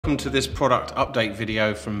Welcome to this product update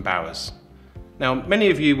video from Bowers. Now, many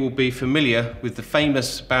of you will be familiar with the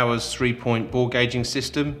famous Bowers 3-point bore gauging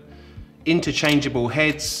system, interchangeable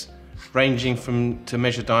heads ranging to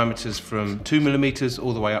measure diameters from 2mm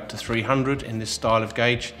all the way up to 300 in this style of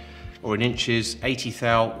gauge, or in inches, 80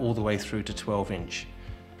 thou all the way through to 12 inch.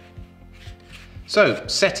 So,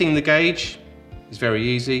 setting the gauge is very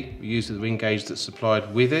easy. We use the ring gauge that's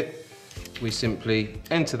supplied with it. We simply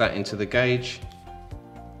enter that into the gauge,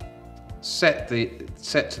 set to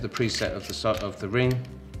the preset of the ring,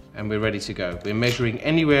 and we're ready to go. We're measuring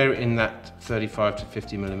anywhere in that 35 to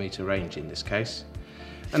 50mm range in this case.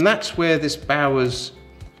 And that's where this Bowers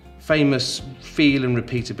famous feel and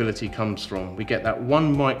repeatability comes from. We get that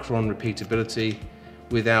 1 micron repeatability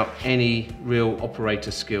without any real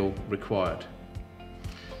operator skill required.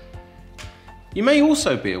 You may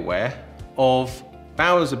also be aware of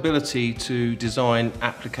Bowers' ability to design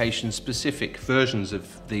application-specific versions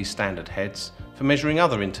of these standard heads for measuring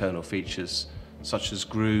other internal features such as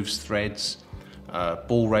grooves, threads,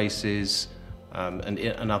 ball races,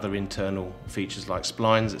 and other internal features like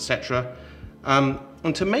splines, etc.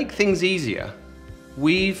 And to make things easier,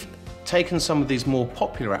 we've taken some of these more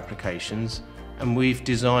popular applications and we've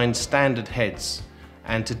designed standard heads.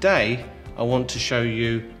 And today I want to show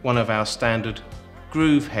you one of our standard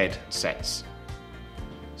groove head sets.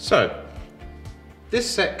 So, this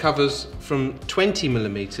set covers from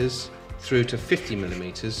 20mm through to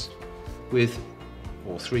 50mm with,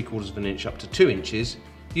 or 3/4 of an inch up to 2 inches,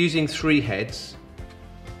 using 3 heads.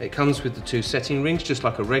 It comes with the 2 setting rings, just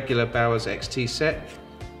like a regular Bowers XT set,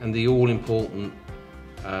 and the all-important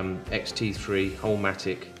XT3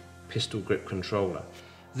 Holematic pistol grip controller.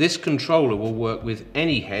 This controller will work with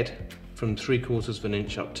any head from 3/4 of an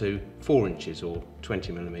inch up to 4 inches, or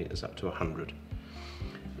 20mm up to 100.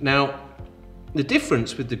 Now, the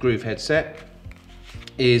difference with the groove head set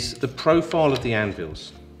is the profile of the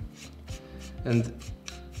anvils. And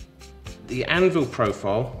the anvil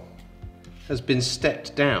profile has been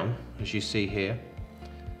stepped down, as you see here,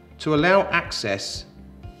 to allow access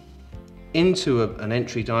into an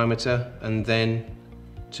entry diameter, and then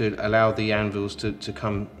to allow the anvils to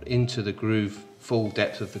come into the groove, full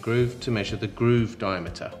depth of the groove, to measure the groove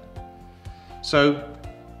diameter. So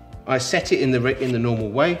I set it in the normal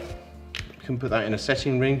way. You can put that in a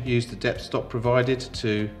setting ring, use the depth stop provided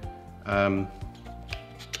to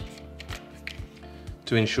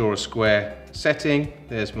ensure a square setting.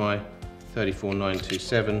 There's my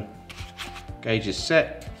 34927 gauges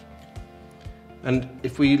set. And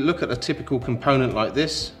if we look at a typical component like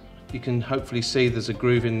this, you can hopefully see there's a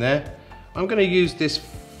groove in there. I'm going to use this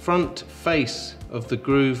front face of the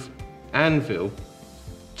groove anvil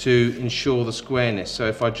to ensure the squareness. So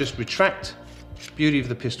if I just retract, beauty of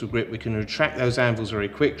the pistol grip, we can retract those anvils very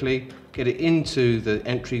quickly, get it into the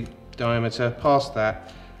entry diameter, past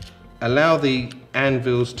that, allow the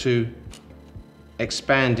anvils to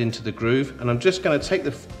expand into the groove, and I'm just going to take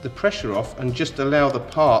the pressure off and just allow the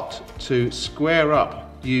part to square up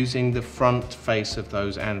using the front face of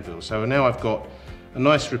those anvils. So now I've got a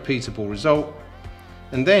nice repeatable result.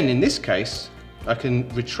 And then in this case, I can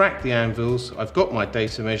retract the anvils. I've got my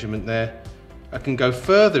data measurement there. I can go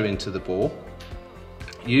further into the bore,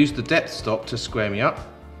 use the depth stop to square me up,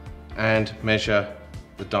 and measure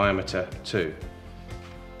the diameter too.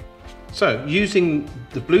 So using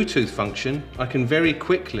the Bluetooth function, I can very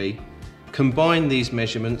quickly combine these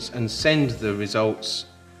measurements and send the results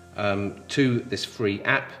to this free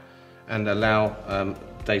app and allow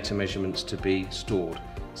data measurements to be stored.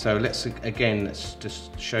 So let's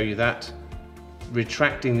just show you that.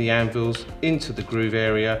 Retracting the anvils into the groove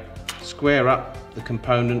area, square up the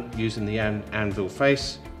component using the anvil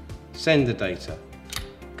face, send the data.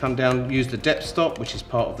 Come down, use the depth stop, which is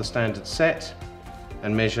part of the standard set,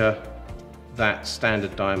 and measure that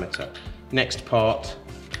standard diameter. Next part,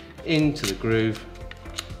 into the groove,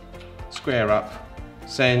 square up,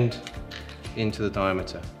 send, into the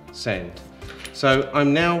diameter, send. So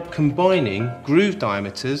I'm now combining groove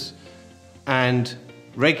diameters and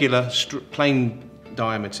regular plain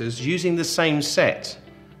diameters using the same set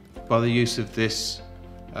by the use of this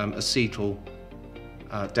acetal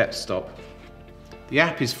depth stop. The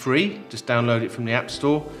app is free, just download it from the App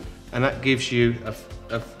Store, and that gives you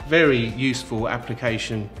a very useful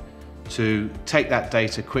application to take that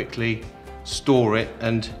data quickly, store it,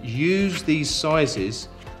 and use these sizes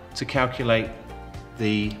to calculate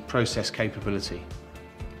the process capability.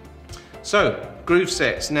 So, groove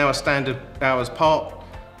sets, now a standard Bowers part.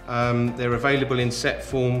 They're available in set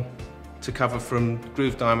form to cover from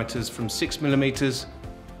groove diameters from 6mm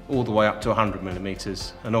all the way up to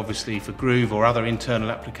 100mm, and obviously for groove or other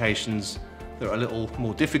internal applications that are a little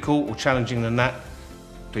more difficult or challenging than that,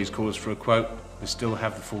 please call us for a quote. We still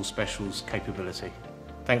have the full specials capability.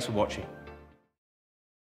 Thanks for watching.